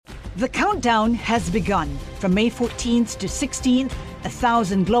The countdown has begun. From May 14th to 16th,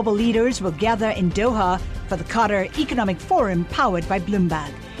 1,000 global leaders will gather in Doha for the Qatar Economic Forum powered by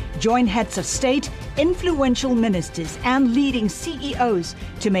Bloomberg. Join heads of state, influential ministers, and leading CEOs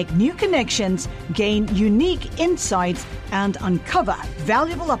to make new connections, gain unique insights, and uncover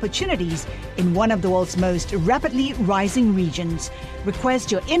valuable opportunities in one of the world's most rapidly rising regions.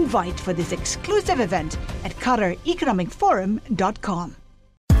 Request your invite for this exclusive event at QatarEconomicForum.com.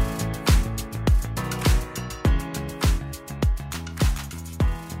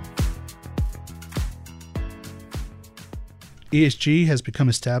 ESG has become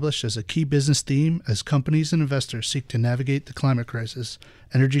established as a key business theme as companies and investors seek to navigate the climate crisis,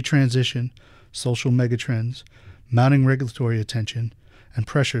 energy transition, social megatrends, mounting regulatory attention, and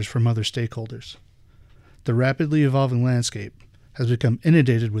pressures from other stakeholders. The rapidly evolving landscape has become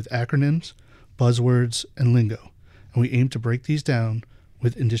inundated with acronyms, buzzwords, and lingo, and we aim to break these down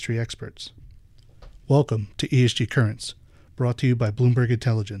with industry experts. Welcome to ESG Currents, brought to you by Bloomberg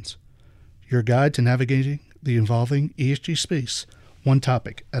Intelligence, your guide to navigating the evolving ESG space, one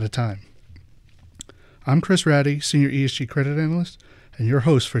topic at a time. I'm Chris Ratty, Senior ESG Credit Analyst, and your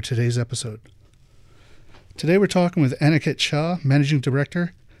host for today's episode. Today we're talking with Aniket Shah, Managing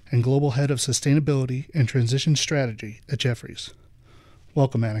Director and Global Head of Sustainability and Transition Strategy at Jefferies.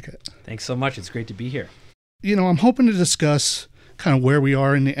 Welcome, Aniket. Thanks so much. It's great to be here. I'm hoping to discuss kind of where we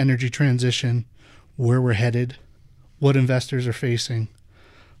are in the energy transition, where we're headed, what investors are facing,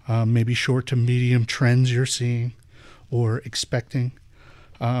 maybe short to medium trends you're seeing or expecting.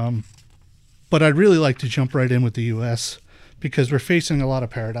 But I'd really like to jump right in with the U.S. because we're facing a lot of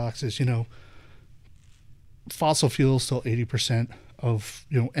paradoxes. Fossil fuels still 80% of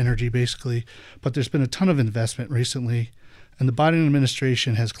energy basically, but there's been a ton of investment recently, and the Biden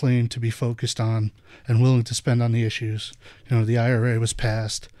administration has claimed to be focused on and willing to spend on the issues. The IRA was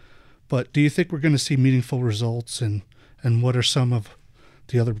passed, but do you think we're going to see meaningful results, and what are some of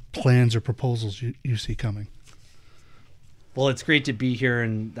the other plans or proposals you see coming? Well, it's great to be here,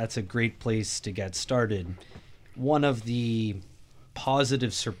 and that's a great place to get started. One of the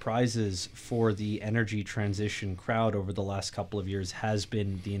positive surprises for the energy transition crowd over the last couple of years has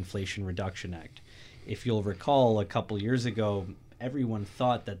been the Inflation Reduction Act. If you'll recall, a couple years ago, everyone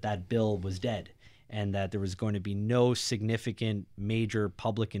thought that bill was dead and that there was going to be no significant major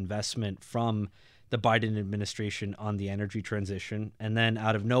public investment from the Biden administration on the energy transition. And then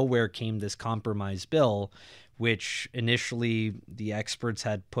out of nowhere came this compromise bill, which initially the experts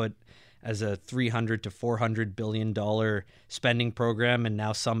had put as a $300 to $400 billion spending program. And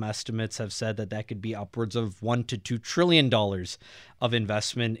now some estimates have said that could be upwards of $1 to $2 trillion of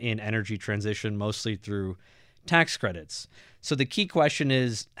investment in energy transition, mostly through tax credits. So the key question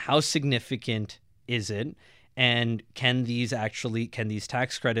is, how significant is it? And can these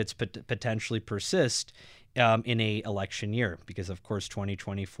tax credits potentially persist in a election year? Because, of course,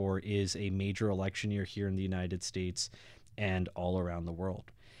 2024 is a major election year here in the United States and all around the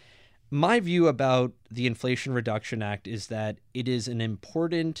world. My view about the Inflation Reduction Act is that it is an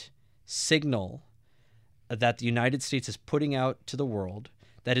important signal that the United States is putting out to the world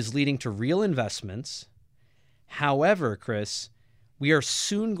that is leading to real investments. However, Chris, we are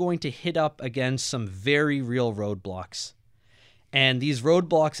soon going to hit up against some very real roadblocks. And these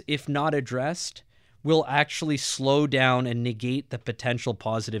roadblocks, if not addressed, will actually slow down and negate the potential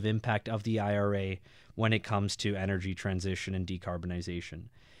positive impact of the IRA when it comes to energy transition and decarbonization.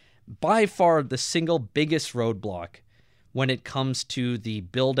 By far, the single biggest roadblock when it comes to the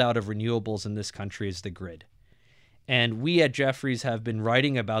build out of renewables in this country is the grid. And we at Jefferies have been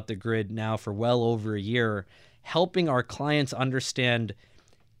writing about the grid now for well over a year, helping our clients understand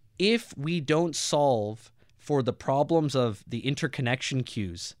if we don't solve for the problems of the interconnection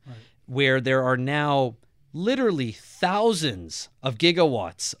queues, right, where there are now literally thousands of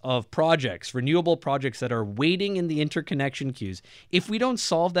gigawatts of projects, renewable projects that are waiting in the interconnection queues. If we don't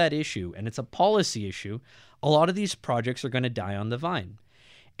solve that issue, and it's a policy issue, a lot of these projects are going to die on the vine.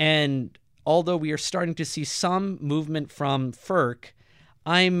 And although we are starting to see some movement from FERC,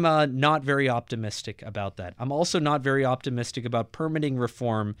 I'm not very optimistic about that. I'm also not very optimistic about permitting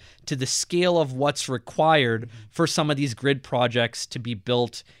reform to the scale of what's required for some of these grid projects to be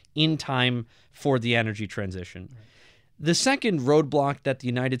built in time for the energy transition. Right. The second roadblock that the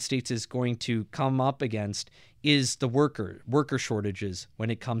United States is going to come up against is the worker shortages when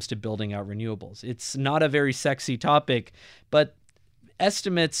it comes to building out renewables. It's not a very sexy topic, but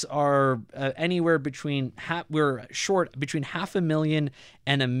estimates are anywhere between we're short between 500,000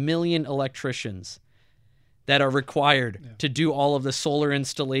 and 1 million electricians that are required to do all of the solar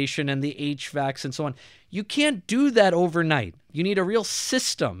installation and the HVACs and so on. You can't do that overnight. You need a real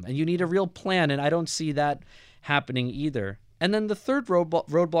system and you need a real plan, and I don't see that happening either. And then the third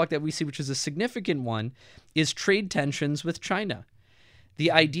roadblock that we see, which is a significant one, is trade tensions with China. The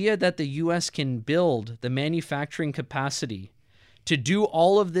idea that the U.S. can build the manufacturing capacity to do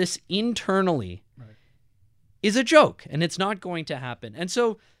all of this internally is a joke, and it's not going to happen. And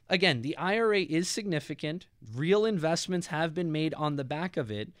so, again, the IRA is significant. Real investments have been made on the back of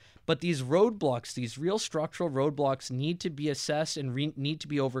it, but these roadblocks, these real structural roadblocks, need to be assessed and need to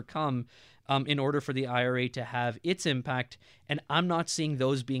be overcome in order for the IRA to have its impact. And I'm not seeing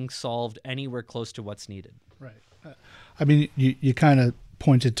those being solved anywhere close to what's needed. Right. I mean, you kind of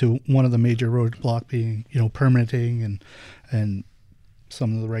pointed to one of the major roadblock being, permitting and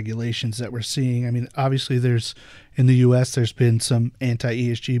some of the regulations that we're seeing. I mean, obviously in the U.S., there's been some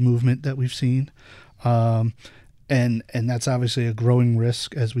anti-ESG movement that we've seen. And that's obviously a growing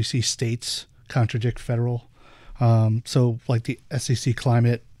risk as we see states contradict federal. So like the SEC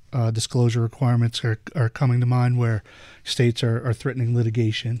climate disclosure requirements are coming to mind, where states are threatening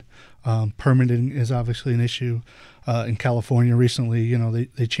litigation. Permitting is obviously an issue. In California recently,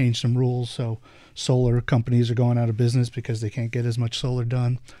 they changed some rules, so solar companies are going out of business because they can't get as much solar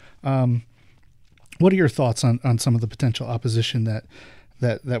done. What are your thoughts on some of the potential opposition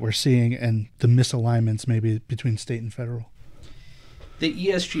that we're seeing and the misalignments maybe between state and federal? The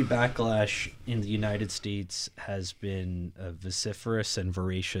ESG backlash in the United States has been vociferous and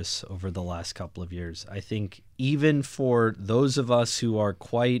voracious over the last couple of years. I think even for those of us who are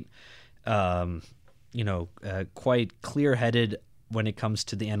quite clear-headed when it comes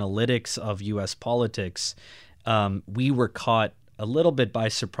to the analytics of U.S. politics, we were caught a little bit by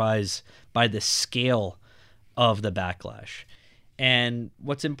surprise by the scale of the backlash. And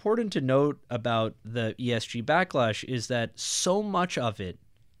what's important to note about the ESG backlash is that so much of it,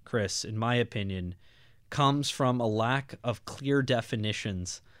 Chris, in my opinion, comes from a lack of clear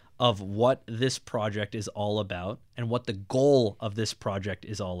definitions of what this project is all about and what the goal of this project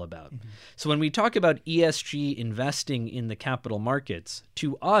is all about. Mm-hmm. So when we talk about ESG investing in the capital markets,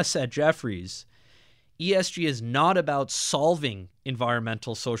 to us at Jefferies, ESG is not about solving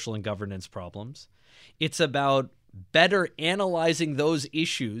environmental, social, and governance problems. It's about better analyzing those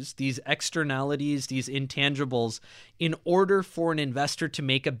issues, these externalities, these intangibles, in order for an investor to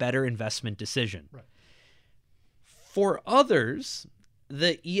make a better investment decision. Right. For others,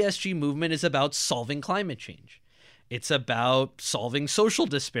 the ESG movement is about solving climate change. It's about solving social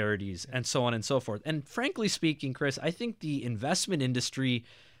disparities and so on and so forth. And frankly speaking, Chris, I think the investment industry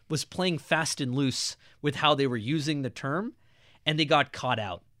was playing fast and loose with how they were using the term, and they got caught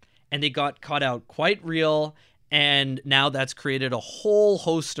out. And they got caught out quite real. And now that's created a whole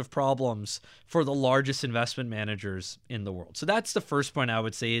host of problems for the largest investment managers in the world. So that's the first point I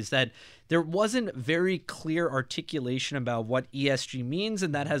would say, is that there wasn't very clear articulation about what ESG means,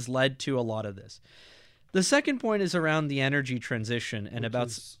 and that has led to a lot of this. The second point is around the energy transition and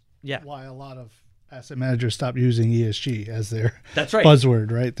why a lot of asset managers stopped using ESG as their That's right.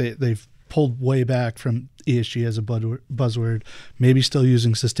 buzzword, right? They've pulled way back from ESG as a buzzword, maybe still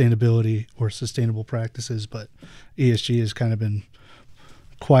using sustainability or sustainable practices, but ESG has kind of been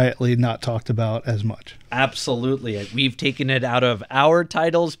quietly not talked about as much. Absolutely. We've taken it out of our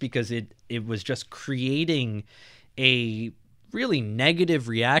titles because it was just creating a really negative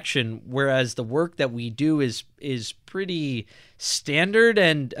reaction, whereas the work that we do is pretty standard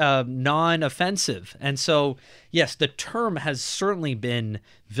and non-offensive. And so, yes, the term has certainly been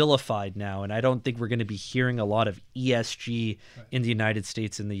vilified now, and I don't think we're going to be hearing a lot of ESG in the United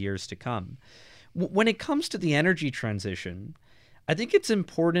States in the years to come. When it comes to the energy transition, I think it's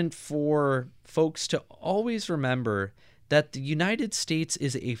important for folks to always remember that the United States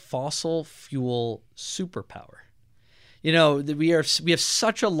is a fossil fuel superpower. We have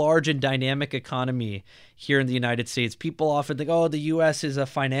such a large and dynamic economy here in the United States. People often think, the U.S. is a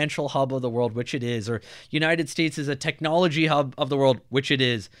financial hub of the world, which it is, or United States is a technology hub of the world, which it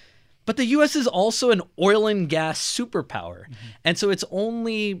is. But the U.S. is also an oil and gas superpower. Mm-hmm. And so it's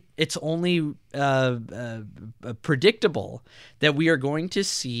only predictable that we are going to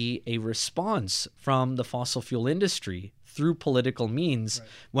see a response from the fossil fuel industry through political means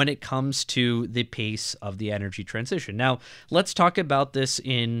when it comes to the pace of the energy transition. Now, let's talk about this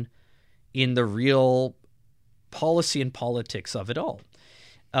in the real policy and politics of it all.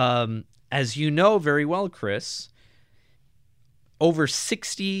 As you know very well, Chris, over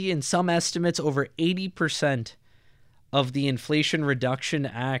 60, in some estimates, over 80% of the Inflation Reduction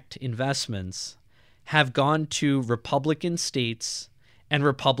Act investments have gone to Republican states and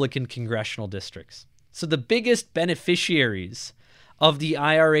Republican congressional districts. So the biggest beneficiaries of the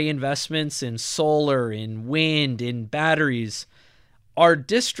IRA investments in solar, in wind, in batteries are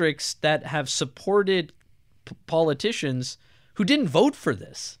districts that have supported politicians who didn't vote for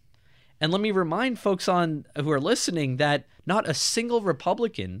this. And let me remind folks who are listening that not a single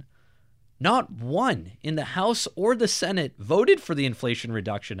Republican, not one in the House or the Senate, voted for the Inflation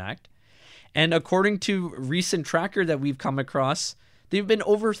Reduction Act. And according to recent tracker that we've come across, there have been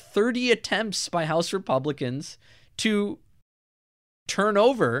over 30 attempts by House Republicans to turn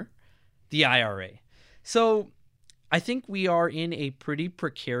over the IRA. So I think we are in a pretty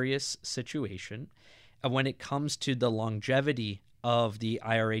precarious situation when it comes to the longevity of the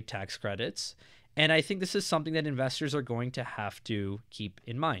IRA tax credits. And I think this is something that investors are going to have to keep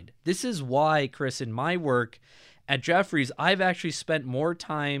in mind. This is why, Chris, in my work at Jefferies, I've actually spent more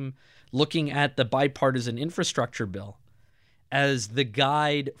time looking at the bipartisan infrastructure bill as the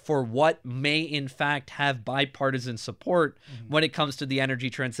guide for what may in fact have bipartisan support when it comes to the energy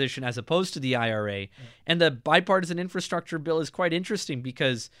transition as opposed to the IRA. And the bipartisan infrastructure bill is quite interesting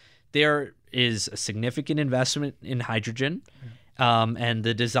because there is a significant investment in hydrogen and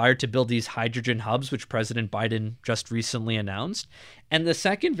the desire to build these hydrogen hubs, which President Biden just recently announced. And the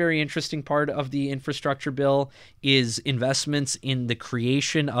second very interesting part of the infrastructure bill is investments in the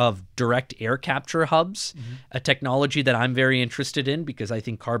creation of direct air capture hubs, a technology that I'm very interested in because I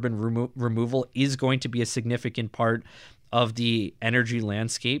think carbon removal is going to be a significant part of the energy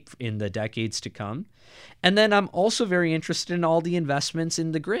landscape in the decades to come. And then I'm also very interested in all the investments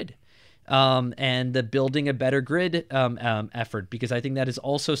in the grid. And the building a better grid effort, because I think that is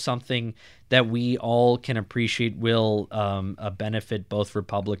also something that we all can appreciate will benefit both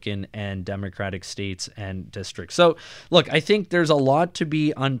Republican and Democratic states and districts. So, look, I think there's a lot to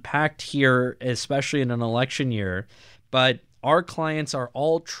be unpacked here, especially in an election year, but our clients are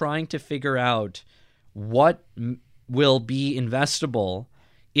all trying to figure out what will be investable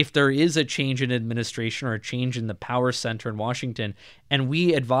if there is a change in administration or a change in the power center in Washington. And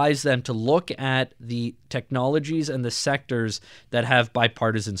we advise them to look at the technologies and the sectors that have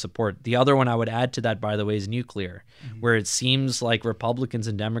bipartisan support. The other one I would add to that, by the way, is nuclear, where it seems like Republicans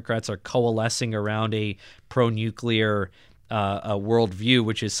and Democrats are coalescing around a pro-nuclear a worldview,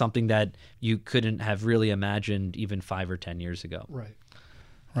 which is something that you couldn't have really imagined even 5 or 10 years ago.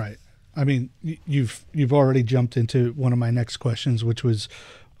 Right. I mean, you've already jumped into one of my next questions, which was,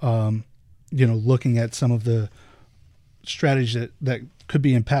 looking at some of the strategies that could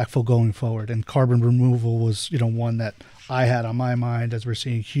be impactful going forward. And carbon removal was, one that I had on my mind as we're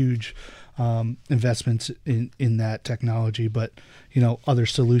seeing huge investments in that technology. But, other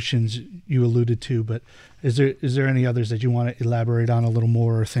solutions you alluded to. But is there any others that you want to elaborate on a little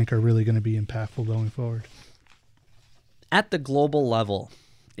more or think are really going to be impactful going forward? At the global level,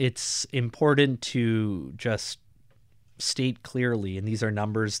 it's important to just state clearly, and these are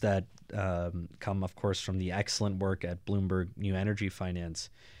numbers that come, of course, from the excellent work at Bloomberg New Energy Finance,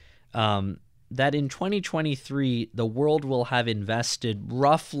 that in 2023, the world will have invested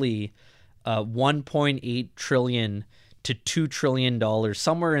roughly $1.8 trillion to $2 trillion,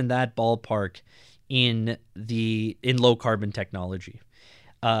 somewhere in that ballpark, in low carbon technology.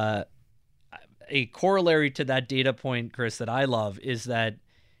 A corollary to that data point, Chris, that I love is that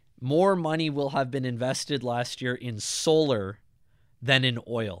more money will have been invested last year in solar than in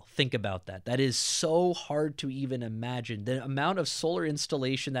oil. Think about that. That is so hard to even imagine. The amount of solar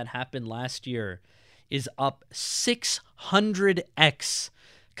installation that happened last year is up 600x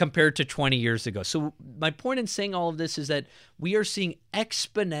compared to 20 years ago. So my point in saying all of this is that we are seeing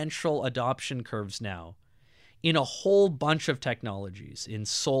exponential adoption curves now in a whole bunch of technologies, in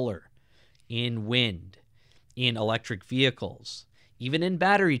solar, in wind, in electric vehicles, even in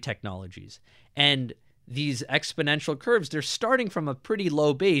battery technologies. And these exponential curves, they're starting from a pretty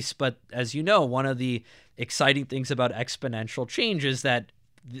low base, but as you know, one of the exciting things about exponential change is that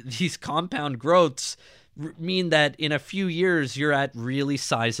these compound growths mean that in a few years, you're at really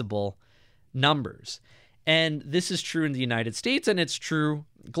sizable numbers. And this is true in the United States, and it's true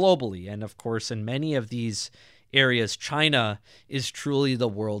globally. And of course, in many of these areas, China is truly the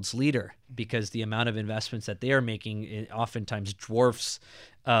world's leader because the amount of investments that they are making oftentimes dwarfs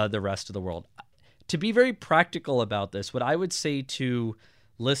the rest of the world. To be very practical about this, what I would say to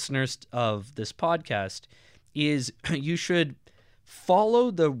listeners of this podcast is you should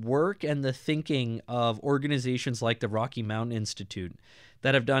follow the work and the thinking of organizations like the Rocky Mountain Institute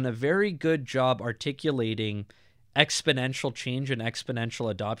that have done a very good job articulating exponential change and exponential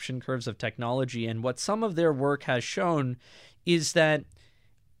adoption curves of technology. And what some of their work has shown is that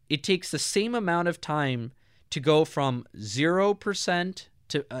it takes the same amount of time to go from 0%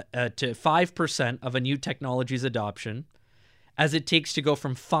 to 5% of a new technology's adoption as it takes to go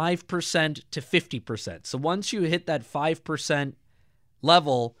from 5% to 50%. So once you hit that 5%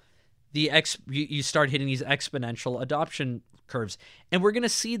 level, you start hitting these exponential adoption curves. And we're going to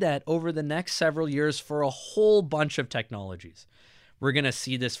see that over the next several years for a whole bunch of technologies. We're going to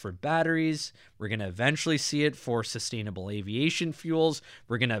see this for batteries. We're going to eventually see it for sustainable aviation fuels.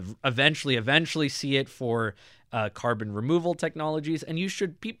 We're going to eventually see it for carbon removal technologies. And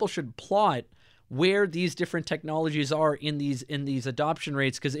people should plot where these different technologies are in these adoption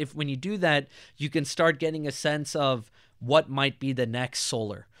rates, because when you do that, you can start getting a sense of what might be the next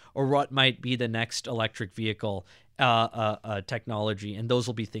solar or what might be the next electric vehicle technology, and those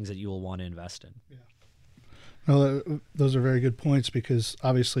will be things that you will want to invest in. Yeah. No, those are very good points, because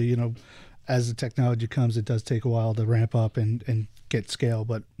obviously, as the technology comes, it does take a while to ramp up and get scale.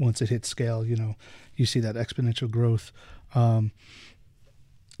 But once it hits scale, you see that exponential growth.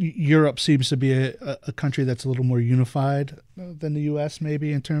 Europe seems to be a country that's a little more unified than the U.S.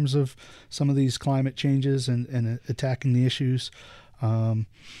 maybe in terms of some of these climate changes and attacking the issues.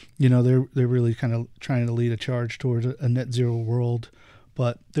 They're really kind of trying to lead a charge towards a net zero world.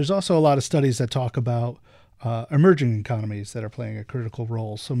 But there's also a lot of studies that talk about emerging economies that are playing a critical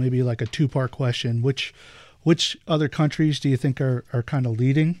role. So maybe like a two-part question: which other countries do you think are kind of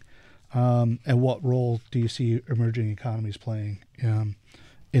leading, and what role do you see emerging economies playing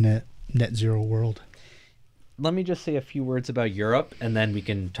in a net zero world? Let me just say a few words about Europe, and then we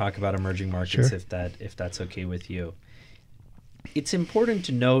can talk about emerging markets. Sure. if that's okay with you. It's important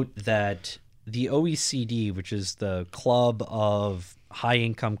to note that the OECD, which is the club of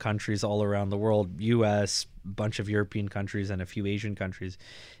high-income countries all around the world, U.S., a bunch of European countries, and a few Asian countries,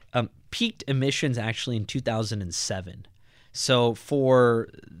 peaked emissions actually in 2007. So for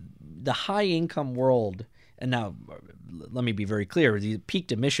the high-income world, and now let me be very clear, the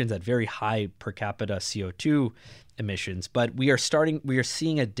peaked emissions at very high per capita CO2 emissions, but we are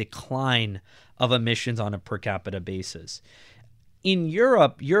seeing a decline of emissions on a per capita basis. In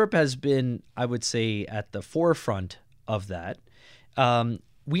Europe has been, I would say, at the forefront of that.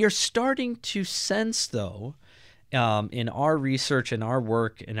 We are starting to sense, though, in our research and our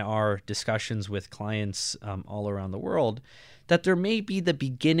work and our discussions with clients all around the world, that there may be the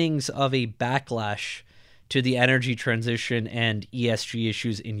beginnings of a backlash to the energy transition and ESG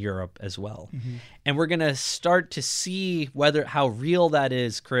issues in Europe as well. Mm-hmm. And we're going to start to see how real that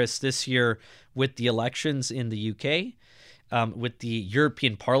is, Chris, this year with the elections in the UK. With the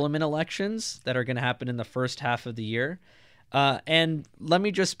European Parliament elections that are going to happen in the first half of the year. And let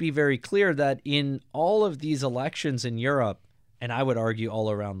me just be very clear that in all of these elections in Europe, and I would argue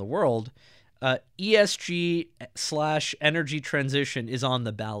all around the world, ESG/energy transition is on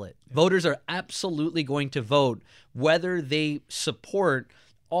the ballot. Yeah. Voters are absolutely going to vote whether they support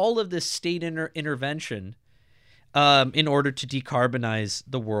all of this state intervention in order to decarbonize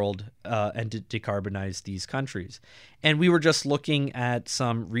the world and to decarbonize these countries. And we were just looking at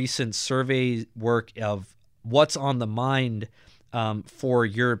some recent survey work of what's on the mind for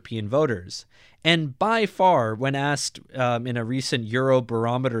European voters. And by far, when asked in a recent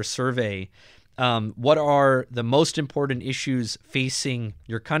Eurobarometer survey, what are the most important issues facing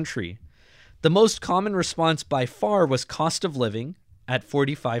your country, the most common response by far was cost of living at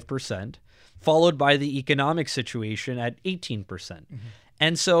 45%. Followed by the economic situation at 18%. Mm-hmm.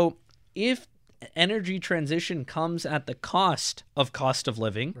 And so if energy transition comes at the cost of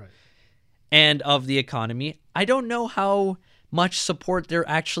living right. and of the economy, I don't know how much support there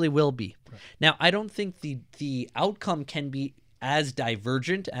actually will be. Right. Now, I don't think the outcome can be as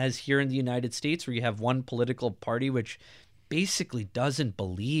divergent as here in the United States, where you have one political party which basically doesn't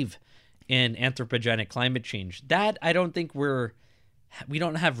believe in anthropogenic climate change. That I don't think we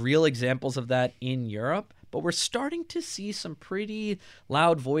don't have real examples of that in Europe, but we're starting to see some pretty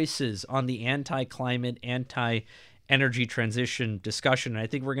loud voices on the anti-climate, anti-energy transition discussion. And I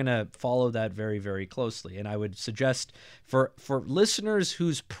think we're going to follow that very, very closely. And I would suggest for listeners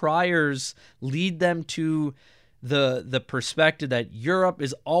whose priors lead them to the perspective that Europe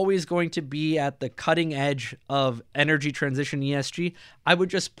is always going to be at the cutting edge of energy transition ESG, I would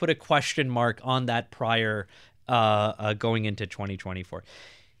just put a question mark on that prior going into 2024.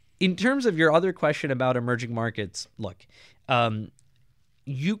 In terms of your other question about emerging markets, look,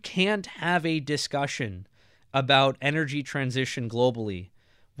 you can't have a discussion about energy transition globally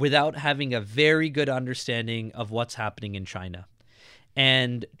without having a very good understanding of what's happening in China.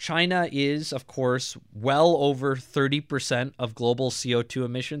 And China is, of course, well over 30% of global CO2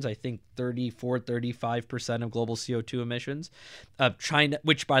 emissions. I think 35% of global CO2 emissions. China,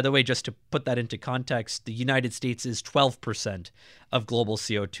 which, by the way, just to put that into context, the United States is 12% of global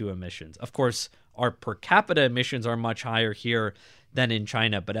CO2 emissions. Of course, our per capita emissions are much higher here than in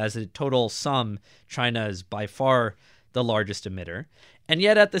China, but as a total sum, China is by far the largest emitter. And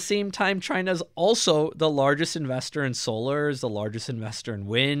yet at the same time, China is also the largest investor in solar, is the largest investor in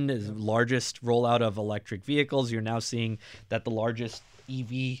wind, is the largest rollout of electric vehicles. You're now seeing that the largest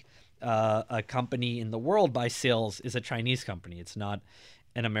EV company in the world by sales is a Chinese company. It's not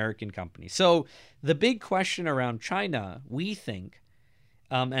an American company. So the big question around China, we think,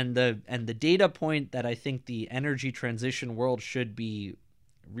 and the data point that I think the energy transition world should be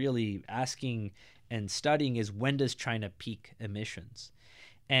really asking and studying is, when does China peak emissions?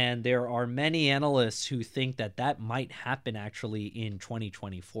 And there are many analysts who think that that might happen actually in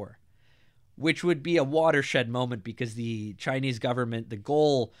 2024, which would be a watershed moment because the Chinese government, the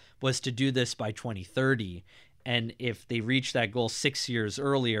goal was to do this by 2030. And if they reach that goal 6 years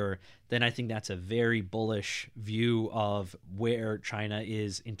earlier, then I think that's a very bullish view of where China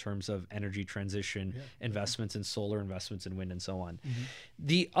is in terms of energy transition, investments in solar, investments in wind, and so on. Mm-hmm.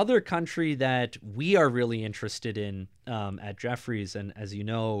 The other country that we are really interested in at Jefferies, and as you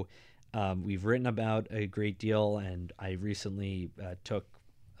know, we've written about a great deal, and I recently took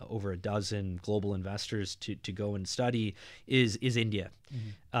over a dozen global investors to go and study, is India.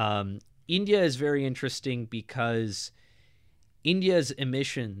 Mm-hmm. India is very interesting because India's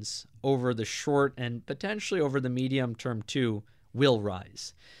emissions over the short and potentially over the medium term too will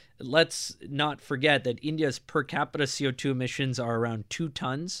rise. Let's not forget that India's per capita CO2 emissions are around 2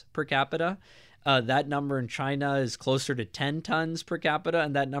 tons per capita. That number in China is closer to 10 tons per capita,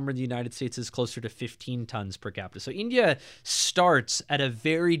 and that number in the United States is closer to 15 tons per capita. So India starts at a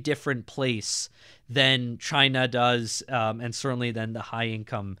very different place than China does, and certainly than the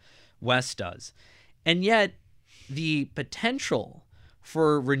high-income West does. And yet, the potential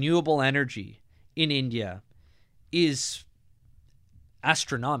for renewable energy in India is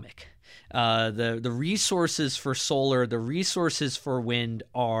astronomical. The resources for solar, the resources for wind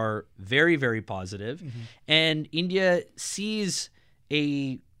are very, very positive. Mm-hmm. And India sees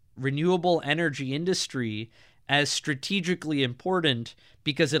a renewable energy industry as strategically important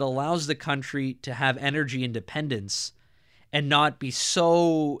because it allows the country to have energy independence and not be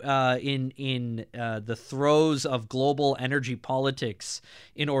so in the throes of global energy politics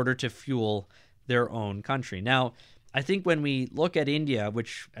in order to fuel their own country. Now, I think when we look at India,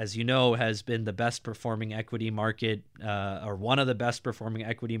 which, as you know, has been the best performing equity market, or one of the best performing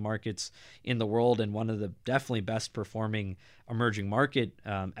equity markets in the world, and one of the definitely best performing emerging market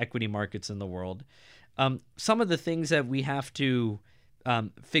equity markets in the world, some of the things that we have to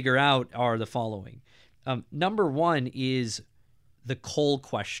figure out are the following. Number one is the coal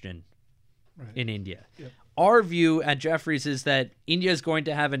question in India. Yep. Our view at Jefferies is that India is going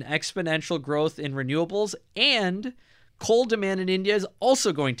to have an exponential growth in renewables, and coal demand in India is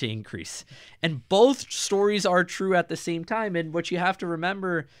also going to increase. And both stories are true at the same time. And what you have to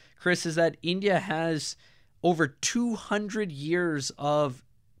remember, Chris, is that India has over 200 years of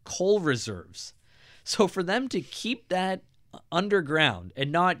coal reserves. So for them to keep that underground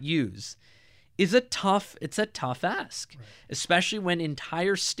and not use is a tough ask, right, especially when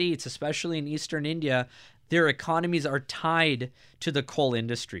entire states, especially in eastern India, their economies are tied to the coal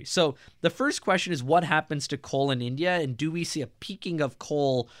industry. So the first question is, what happens to coal in India, and do we see a peaking of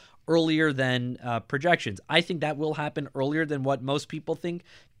coal earlier than projections? I think that will happen earlier than what most people think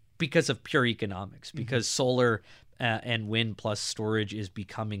because of pure economics, because solar and wind plus storage is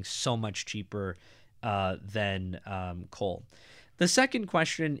becoming so much cheaper than coal. The second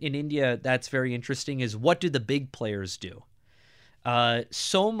question in India that's very interesting is, what do the big players do?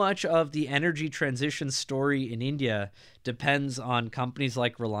 So much of the energy transition story in India depends on companies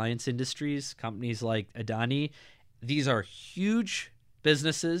like Reliance Industries, companies like Adani. These are huge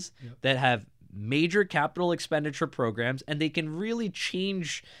businesses that have major capital expenditure programs, and they can really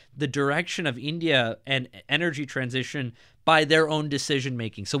change the direction of India and energy transition by their own decision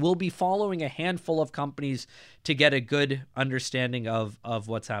making. So we'll be following a handful of companies to get a good understanding of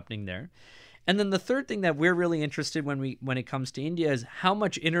what's happening there. And then the third thing that we're really interested when it comes to India is, how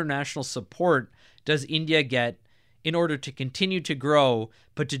much international support does India get in order to continue to grow,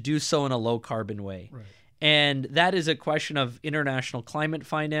 but to do so in a low carbon way? Right. And that is a question of international climate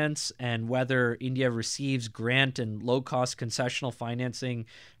finance and whether India receives grant and low-cost concessional financing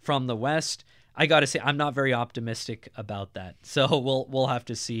from the West. I got to say, I'm not very optimistic about that. So we'll have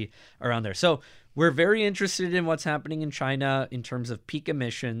to see around there. So we're very interested in what's happening in China in terms of peak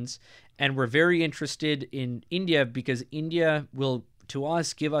emissions, and we're very interested in India because India will, to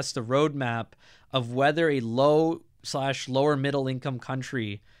us, give us the roadmap of whether a low/lower middle income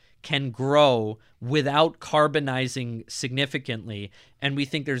country can grow without carbonizing significantly. And we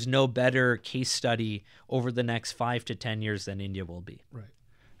think there's no better case study over the next 5 to 10 years than India will be. Right.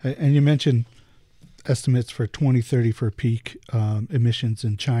 And you mentioned estimates for 2030 for peak emissions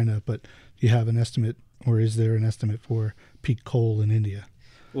in China, but do you have an estimate, or is there an estimate for peak coal in India?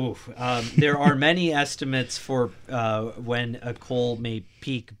 Oof. There are many estimates for when a coal may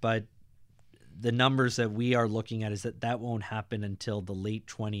peak, but the numbers that we are looking at is that won't happen until the late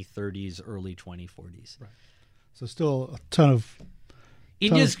 2030s, early 2040s. Right. So still a ton of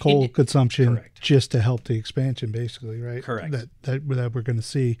coal consumption, correct, just to help the expansion, basically, right? Correct. That we're going to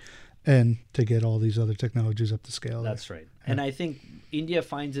see, and to get all these other technologies up to scale. That's right. Yeah. And I think India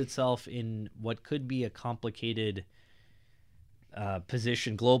finds itself in what could be a complicated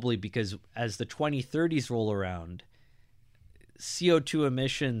position globally, because as the 2030s roll around, CO2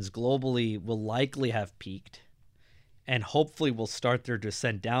 emissions globally will likely have peaked and hopefully will start their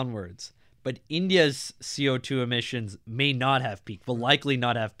descent downwards. But India's CO2 emissions may not have peaked, will likely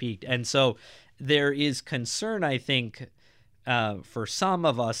not have peaked. And so there is concern, I think, for some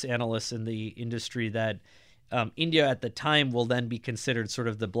of us analysts in the industry that India at the time will then be considered sort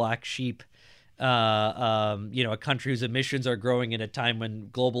of the black sheep, a country whose emissions are growing at a time when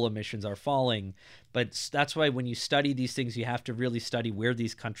global emissions are falling. But that's why when you study these things, you have to really study where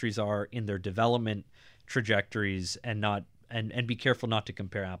these countries are in their development trajectories and be careful not to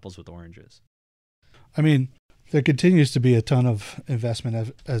compare apples with oranges. I mean, there continues to be a ton of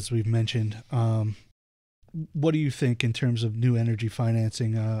investment, as we've mentioned. What do you think in terms of new energy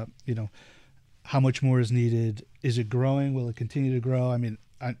financing? How much more is needed? Is it growing? Will it continue to grow? I mean,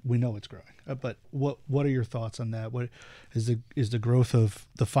 we know it's growing, but what are your thoughts on that? What is the growth of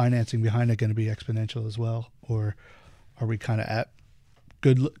the financing behind it going to be exponential as well, or are we kind of at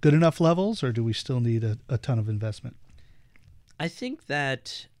good enough levels, or do we still need a ton of investment? I think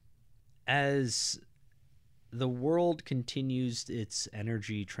that as the world continues its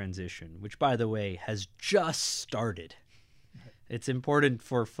energy transition, which, by the way, has just started, it's important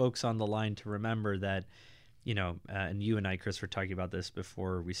for folks on the line to remember that, and you and I, Chris, were talking about this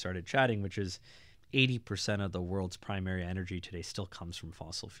before we started chatting, which is 80% of the world's primary energy today still comes from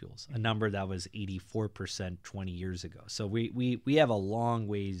fossil fuels, a number that was 84% 20 years ago. So we have a long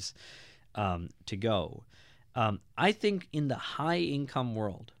ways to go. I think in the high income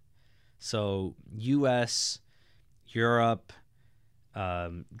world, so U.S., Europe,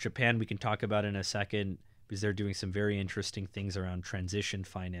 Japan, we can talk about in a second, because they're doing some very interesting things around transition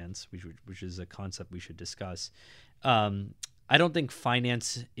finance, which is a concept we should discuss. I don't think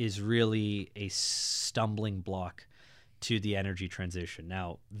finance is really a stumbling block to the energy transition.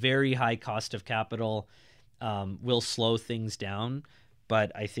 Now, very high cost of capital will slow things down,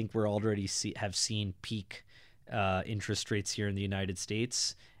 but I think we're already have seen peak interest rates here in the United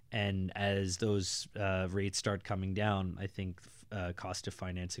States. And as those rates start coming down, I think cost of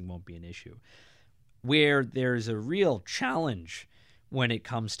financing won't be an issue. Where there's a real challenge when it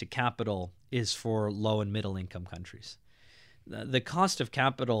comes to capital is for low and middle income countries. The cost of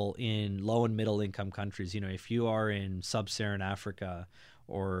capital in low and middle income countries, if you are in sub-Saharan Africa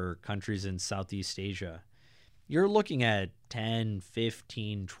or countries in Southeast Asia, you're looking at 10,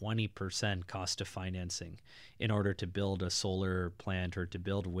 15, 20% cost of financing in order to build a solar plant or to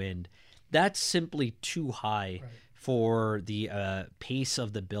build wind. That's simply too high for the pace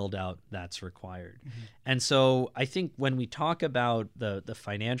of the build out that's required. Mm-hmm. And so I think when we talk about the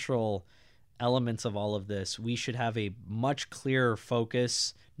financial elements of all of this, we should have a much clearer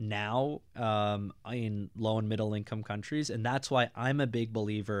focus now in low and middle income countries. And that's why I'm a big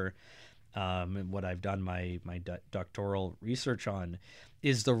believer, and what I've done my doctoral research on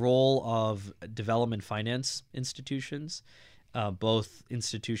is the role of development finance institutions, both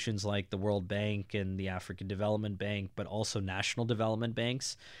institutions like the World Bank and the African Development Bank, but also national development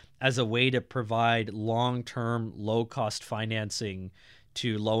banks, as a way to provide long-term, low-cost financing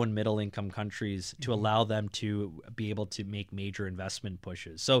to low and middle income countries to allow them to be able to make major investment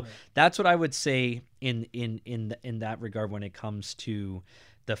pushes. So that's what I would say in that regard when it comes to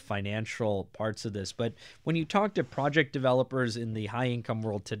the financial parts of this. But when you talk to project developers in the high income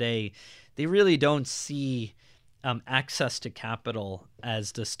world today, they really don't see access to capital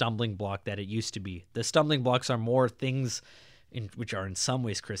as the stumbling block that it used to be. The stumbling blocks are more things which are in some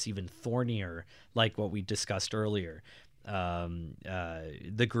ways, Chris, even thornier, like what we discussed earlier.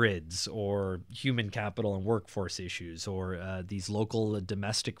 the grids, or human capital and workforce issues, or these local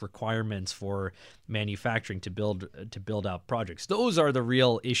domestic requirements for manufacturing to build out projects. Those are the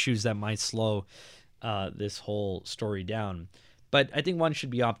real issues that might slow this whole story down. But I think one should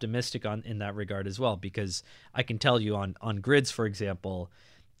be optimistic in that regard as well, because I can tell you on grids, for example,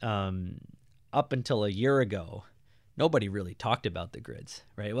 up until a year ago, nobody really talked about the grids,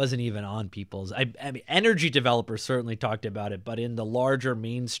 right? It wasn't even on people's. I mean, energy developers certainly talked about it, but in the larger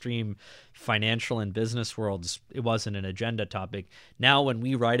mainstream financial and business worlds, it wasn't an agenda topic. Now, when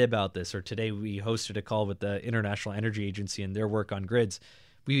we write about this, or today we hosted a call with the International Energy Agency and their work on grids,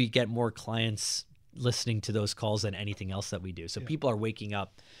 we get more clients listening to those calls than anything else that we do. So people are waking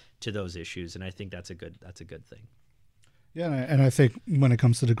up to those issues, and I think that's a good thing. Yeah, and I think when it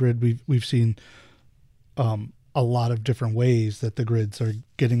comes to the grid, we've seen a lot of different ways that the grids are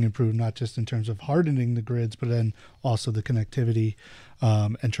getting improved, not just in terms of hardening the grids, but then also the connectivity,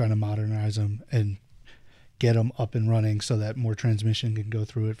 and trying to modernize them and get them up and running so that more transmission can go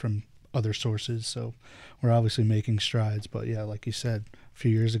through it from other sources. So we're obviously making strides, but yeah, like you said, a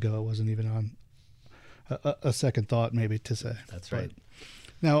few years ago, it wasn't even on a second thought, maybe, to say. That's right.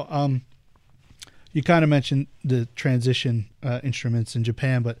 Now, you kind of mentioned the transition instruments in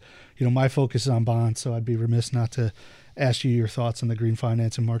Japan, but my focus is on bonds, so I'd be remiss not to ask you your thoughts on the green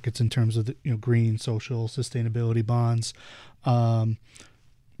financing markets in terms of the green, social, sustainability bonds.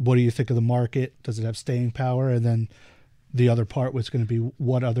 What do you think of the market? Does it have staying power? And then the other part was going to be,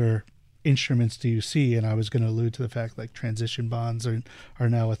 what other instruments do you see? And I was going to allude to the fact like transition bonds are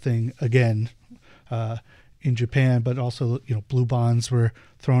now a thing again in Japan, but also blue bonds were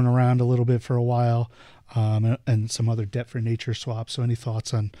thrown around a little bit for a while, and some other debt for nature swaps. So any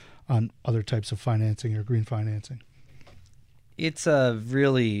thoughts on other types of financing or green financing? It's a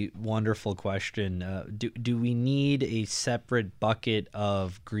really wonderful question. Do we need a separate bucket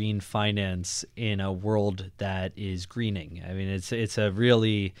of green finance in a world that is greening? I mean, it's a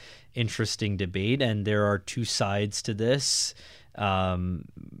really interesting debate, and there are two sides to this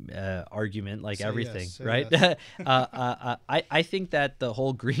argument, like everything, right? Yes. I think that the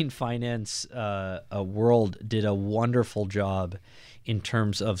whole green finance world did a wonderful job in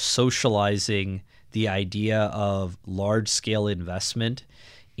terms of socializing the idea of large-scale investment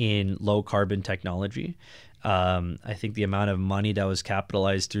in low-carbon technology. I think the amount of money that was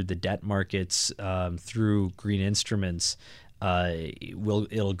capitalized through the debt markets, through green instruments,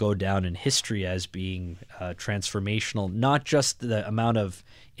 it'll go down in history as being transformational. Not just the amount of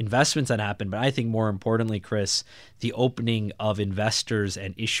investments that happen, but I think more importantly, Chris, the opening of investors'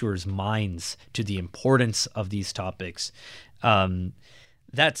 and issuers' minds to the importance of these topics.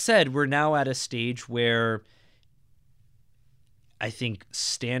 That said, we're now at a stage where I think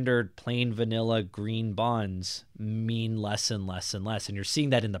standard plain vanilla green bonds mean less and less and less. And you're seeing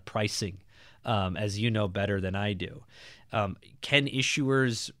that in the pricing, as you know better than I do. Can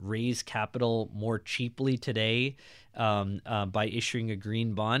issuers raise capital more cheaply today by issuing a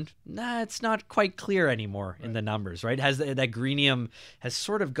green bond? Nah, it's not quite clear anymore in the numbers, right? That greenium has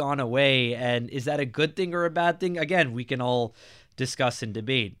sort of gone away, and is that a good thing or a bad thing? Again, we can all discuss and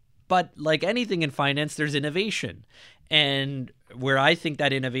debate. But like anything in finance, there's innovation. And where I think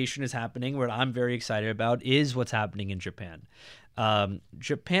that innovation is happening, what I'm very excited about, is what's happening in Japan.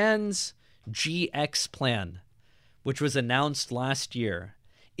 Japan's GX plan, which was announced last year,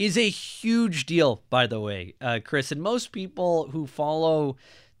 is a huge deal, by the way, Chris. And most people who follow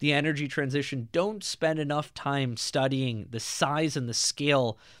the energy transition don't spend enough time studying the size and the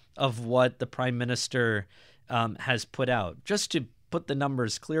scale of what the Prime Minister has put out. Just to put the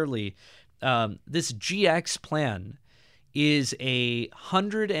numbers clearly, this GX plan is a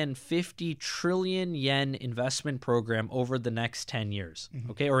 150 trillion yen investment program over the next 10 years,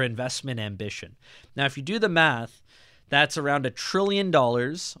 okay, or investment ambition. Now, if you do the math, that's around $1 trillion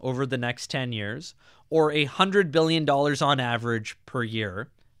over the next 10 years, or $100 billion on average per year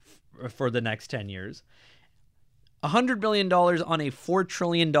for the next 10 years. $100 billion on a $4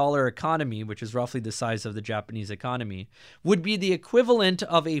 trillion economy, which is roughly the size of the Japanese economy, would be the equivalent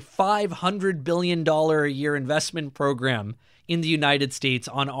of a $500 billion a year investment program in the United States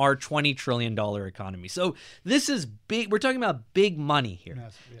on our $20 trillion economy. So this is big. We're talking about big money here.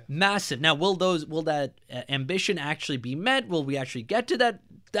 Massive. Yeah. Massive. Now, will that ambition actually be met? Will we actually get to that?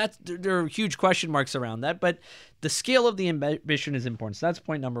 There are huge question marks around that, but the scale of the ambition is important. So that's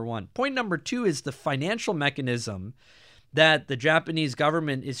point number one. Point number two is the financial mechanism that the Japanese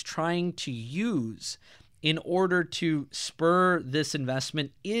government is trying to use in order to spur this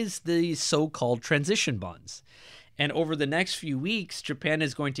investment is the so-called transition bonds. And over the next few weeks, Japan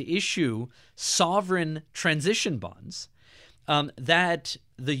is going to issue sovereign transition bonds that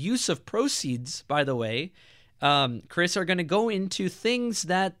the use of proceeds, by the way, Chris, are going to go into things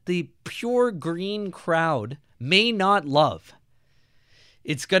that the pure green crowd may not love.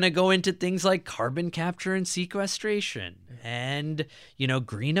 It's going to go into things like carbon capture and sequestration and,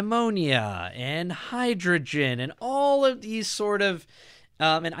 green ammonia and hydrogen and all of these sort of,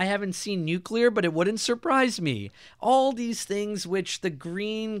 and I haven't seen nuclear, but it wouldn't surprise me. All these things which the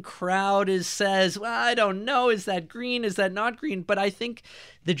green crowd says, well, I don't know, is that green? Is that not green? But I think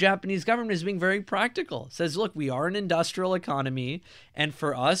the Japanese government is being very practical. It says, look, we are an industrial economy, and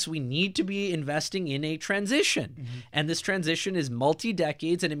for us, we need to be investing in a transition. Mm-hmm. And this transition is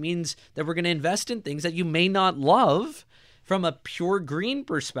multi-decades, and it means that we're going to invest in things that you may not love from a pure green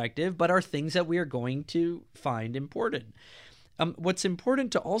perspective, but are things that we are going to find important. What's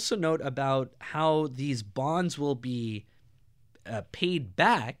important to also note about how these bonds will be paid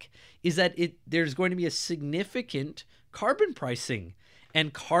back is that there's going to be a significant carbon pricing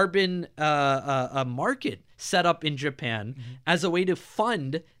and carbon market set up in Japan as a way to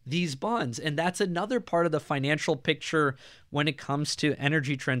fund these bonds. And that's another part of the financial picture when it comes to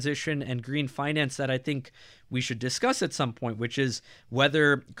energy transition and green finance that I think we should discuss at some point, which is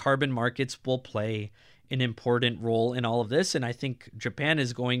whether carbon markets will play an important role in all of this. And I think Japan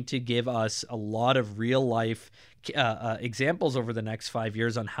is going to give us a lot of real life examples over the next 5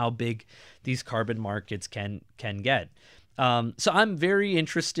 years on how big these carbon markets can get. So I'm very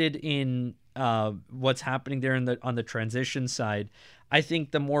interested in what's happening there on the transition side. I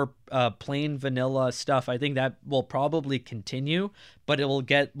think the more plain vanilla stuff, I think that will probably continue, but it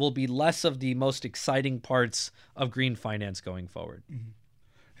will be less of the most exciting parts of green finance going forward. Mm-hmm.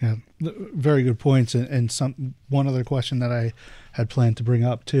 Yeah, very good points. And one other question that I had planned to bring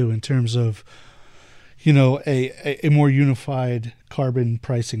up too, in terms of, a more unified carbon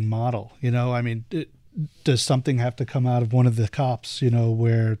pricing model. Does something have to come out of one of the COPs,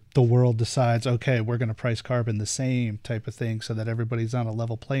 where the world decides, okay, we're going to price carbon the same type of thing so that everybody's on a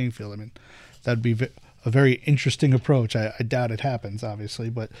level playing field? I mean, that'd be a very interesting approach. I doubt it happens,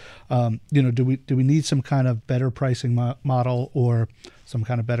 obviously, but do we need some kind of better pricing model or some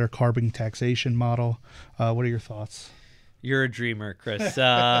kind of better carbon taxation model? What are your thoughts? You're a dreamer, Chris,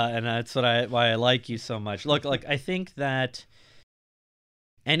 and that's why I like you so much. Look, I think that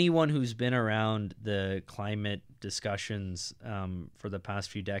anyone who's been around the climate discussions for the past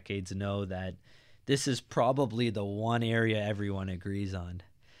few decades know that this is probably the one area everyone agrees on,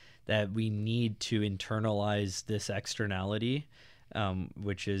 that we need to internalize this externality,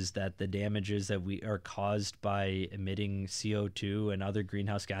 which is that the damages that we are caused by emitting CO2 and other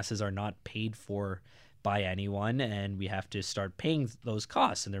greenhouse gases are not paid for by anyone, and we have to start paying those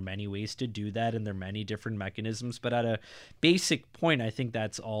costs. And there are many ways to do that, and there are many different mechanisms. But at a basic point, I think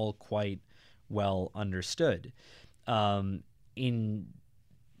that's all quite well understood. In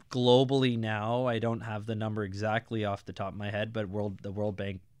globally now, I don't have the number exactly off the top of my head, but the World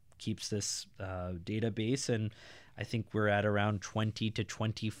Bank keeps this database, and I think we're at around 20 to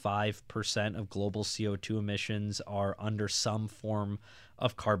 25% of global CO2 emissions are under some form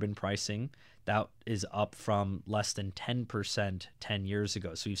of carbon pricing. That is up from less than 10% 10 years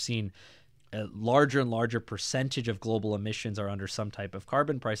ago. So we've seen a larger and larger percentage of global emissions are under some type of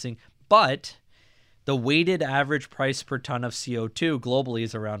carbon pricing, but the weighted average price per ton of CO2 globally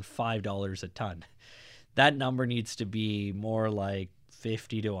is around $5 a ton. That number needs to be more like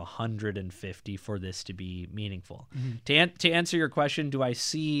 50 to 150 for this to be meaningful. Mm-hmm. To answer your question, do I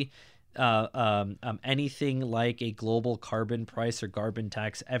see anything like a global carbon price or carbon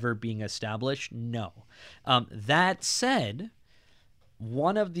tax ever being established? No. That said,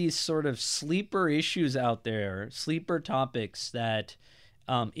 one of these sort of sleeper issues out there, sleeper topics that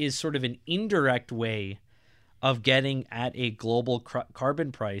is sort of an indirect way of getting at a global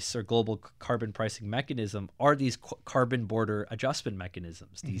carbon price or global carbon pricing mechanism are these carbon border adjustment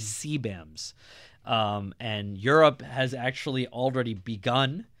mechanisms, these CBAMs. And Europe has actually already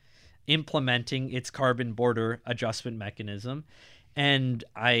begun implementing its carbon border adjustment mechanism. And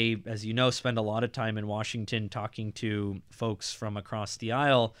I, as you know, spend a lot of time in Washington talking to folks from across the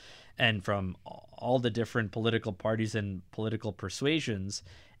aisle and from all the different political parties and political persuasions.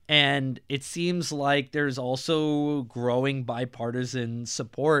 And it seems like there's also growing bipartisan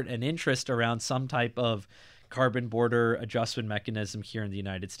support and interest around some type of carbon border adjustment mechanism here in the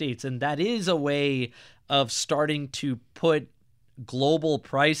United States. And that is a way of starting to put global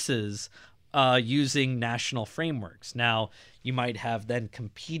prices using national frameworks. Now, you might have then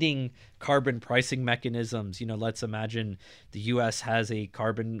competing carbon pricing mechanisms. Let's imagine the U.S. has a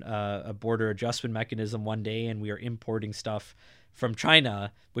carbon border adjustment mechanism one day, and we are importing stuff from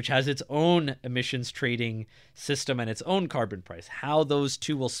China, which has its own emissions trading system and its own carbon price. How those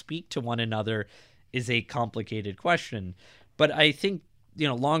two will speak to one another is a complicated question. But I think,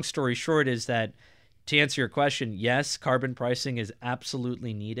 long story short is that, to answer your question, yes, carbon pricing is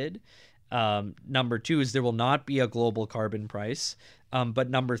absolutely needed. Number two is there will not be a global carbon price. But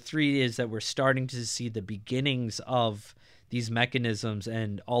number three is that we're starting to see the beginnings of these mechanisms,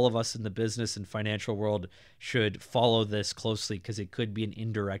 and all of us in the business and financial world should follow this closely because it could be an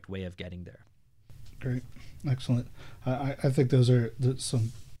indirect way of getting there. Great. Excellent. I think those are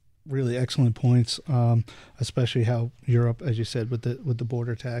some really excellent points, especially how Europe, as you said, with the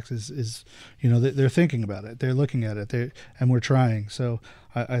border tax is they're thinking about it, they're looking at it, and we're trying. So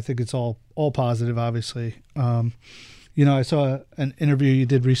I think it's all positive, obviously. I saw an interview you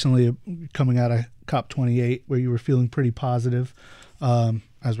did recently coming out of COP28 where you were feeling pretty positive.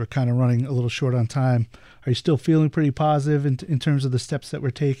 As we're kind of running a little short on time, are you still feeling pretty positive in terms of the steps that we're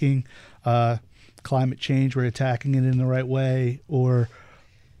taking? Climate change, we're attacking it in the right way, or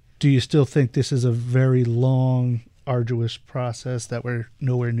do you still think this is a very long, arduous process that we're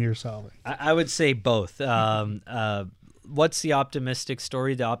nowhere near solving? I would say both. What's the optimistic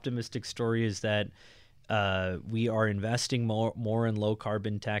story? The optimistic story is that we are investing more in low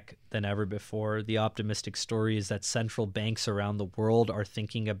carbon tech than ever before. The optimistic story is that central banks around the world are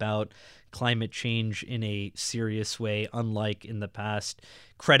thinking about climate change in a serious way, unlike in the past.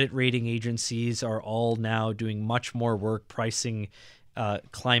 Credit rating agencies are all now doing much more work pricing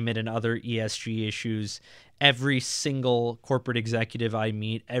climate and other ESG issues. Every single corporate executive I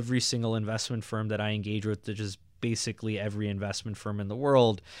meet, every single investment firm that I engage with, which is basically every investment firm in the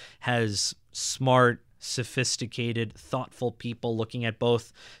world, has smart, sophisticated, thoughtful people looking at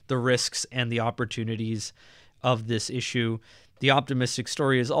both the risks and the opportunities of this issue. The optimistic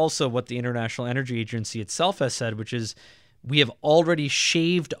story is also what the International Energy Agency itself has said, which is we have already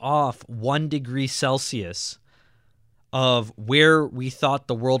shaved off 1 degree Celsius of where we thought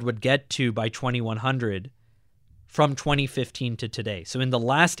the world would get to by 2100 from 2015 to today. So in the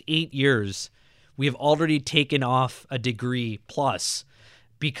last 8 years, we have already taken off a degree plus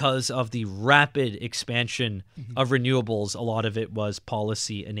because of the rapid expansion of renewables. A lot of it was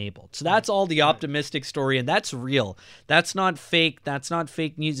policy enabled. So that's all the optimistic story, and that's real. That's not fake. That's not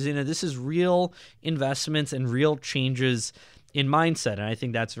fake news. This is real investments and real changes in mindset, and I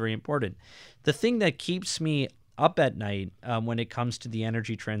think that's very important. The thing that keeps me up at night when it comes to the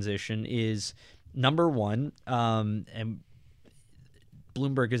energy transition is, number one, and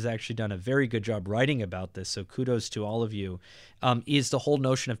Bloomberg has actually done a very good job writing about this, so kudos to all of you, is the whole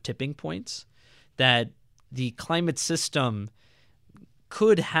notion of tipping points, that the climate system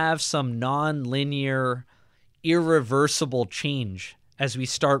could have some non-linear, irreversible change as we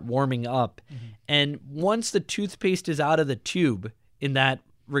start warming up. And once the toothpaste is out of the tube in that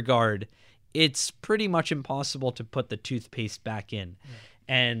regard, it's pretty much impossible to put the toothpaste back in.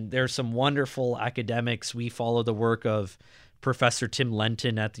 And there's some wonderful academics. We follow the work of Professor Tim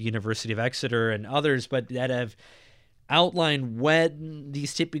Lenton at the University of Exeter and others, but that have outlined when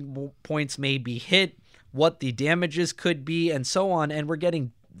these tipping points may be hit, what the damages could be, and so on. And we're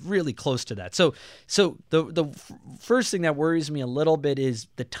getting really close to that. So the first thing that worries me a little bit is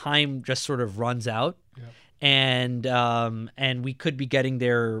the time just sort of runs out. And we could be getting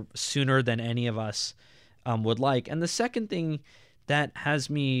there sooner than any of us would like. And the second thing that has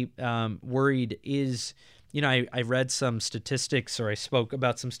me worried is, I read some statistics, or I spoke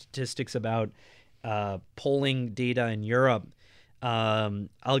about some statistics about polling data in Europe.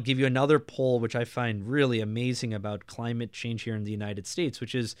 I'll give you another poll, which I find really amazing about climate change here in the United States,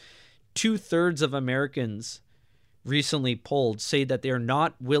 which is 2/3 of Americans recently polled say that they're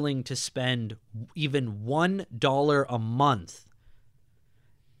not willing to spend even $1 a month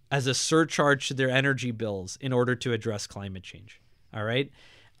as a surcharge to their energy bills in order to address climate change. All right.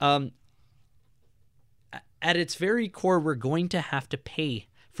 At its very core, we're going to have to pay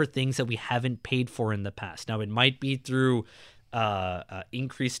for things that we haven't paid for in the past. Now, it might be through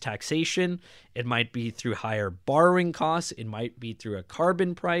increased taxation. It might be through higher borrowing costs. It might be through a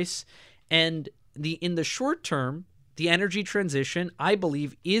carbon price. And in the short term, the energy transition, I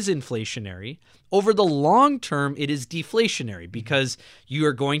believe, is inflationary. Over the long term, it is deflationary because you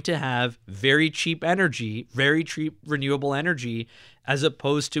are going to have very cheap energy, very cheap renewable energy, as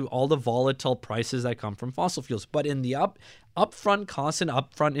opposed to all the volatile prices that come from fossil fuels. But in the upfront costs and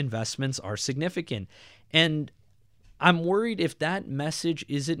upfront investments are significant. And I'm worried if that message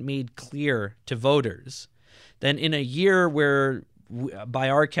isn't made clear to voters, then in a year where, by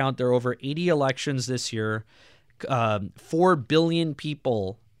our count, there are over 80 elections this year, 4 billion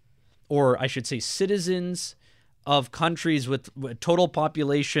people, or I should say citizens of countries with a total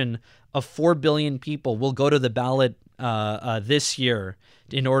population of 4 billion people will go to the ballot this year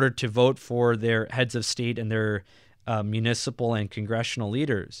in order to vote for their heads of state and their municipal and congressional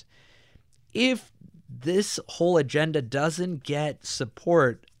leaders. If this whole agenda doesn't get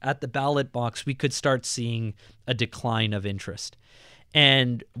support at the ballot box, we could start seeing a decline of interest.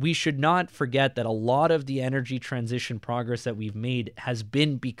 And we should not forget that a lot of the energy transition progress that we've made has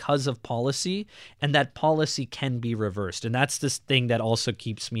been because of policy, and that policy can be reversed. And that's this thing that also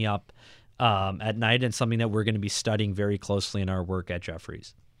keeps me up at night, and something that we're going to be studying very closely in our work at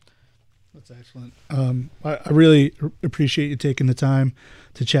Jefferies. That's excellent. I really appreciate you taking the time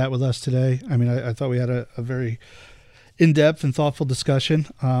to chat with us today. I mean, I thought we had a very in-depth and thoughtful discussion.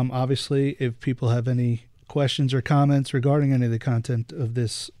 Obviously, if people have any questions or comments regarding any of the content of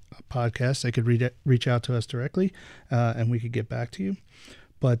this podcast, they could reach out to us directly, and we could get back to you.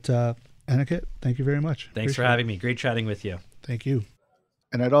 But Aniket, thank you very much. Thanks for having me. Great chatting with you. Thank you.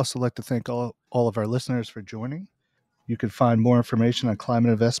 And I'd also like to thank all of our listeners for joining. You can find more information on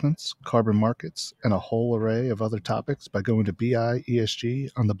climate investments, carbon markets, and a whole array of other topics by going to BI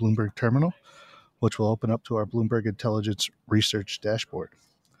ESG on the Bloomberg terminal, which will open up to our Bloomberg Intelligence Research dashboard.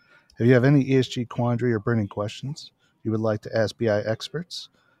 If you have any ESG quandary or burning questions you would like to ask BI experts,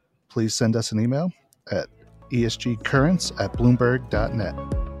 please send us an email at esgcurrents@bloomberg.net.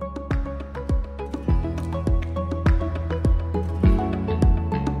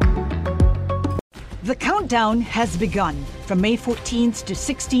 The countdown has begun. From May 14th to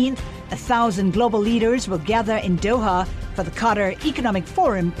 16th, 1,000 global leaders will gather in Doha for the Qatar Economic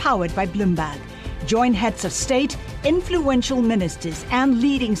Forum powered by Bloomberg. Join heads of state, influential ministers, and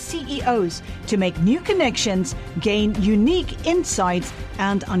leading CEOs to make new connections, gain unique insights,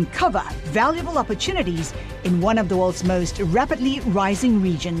 and uncover valuable opportunities in one of the world's most rapidly rising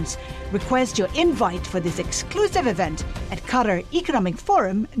regions. Request your invite for this exclusive event at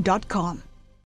QatarEconomicForum.com.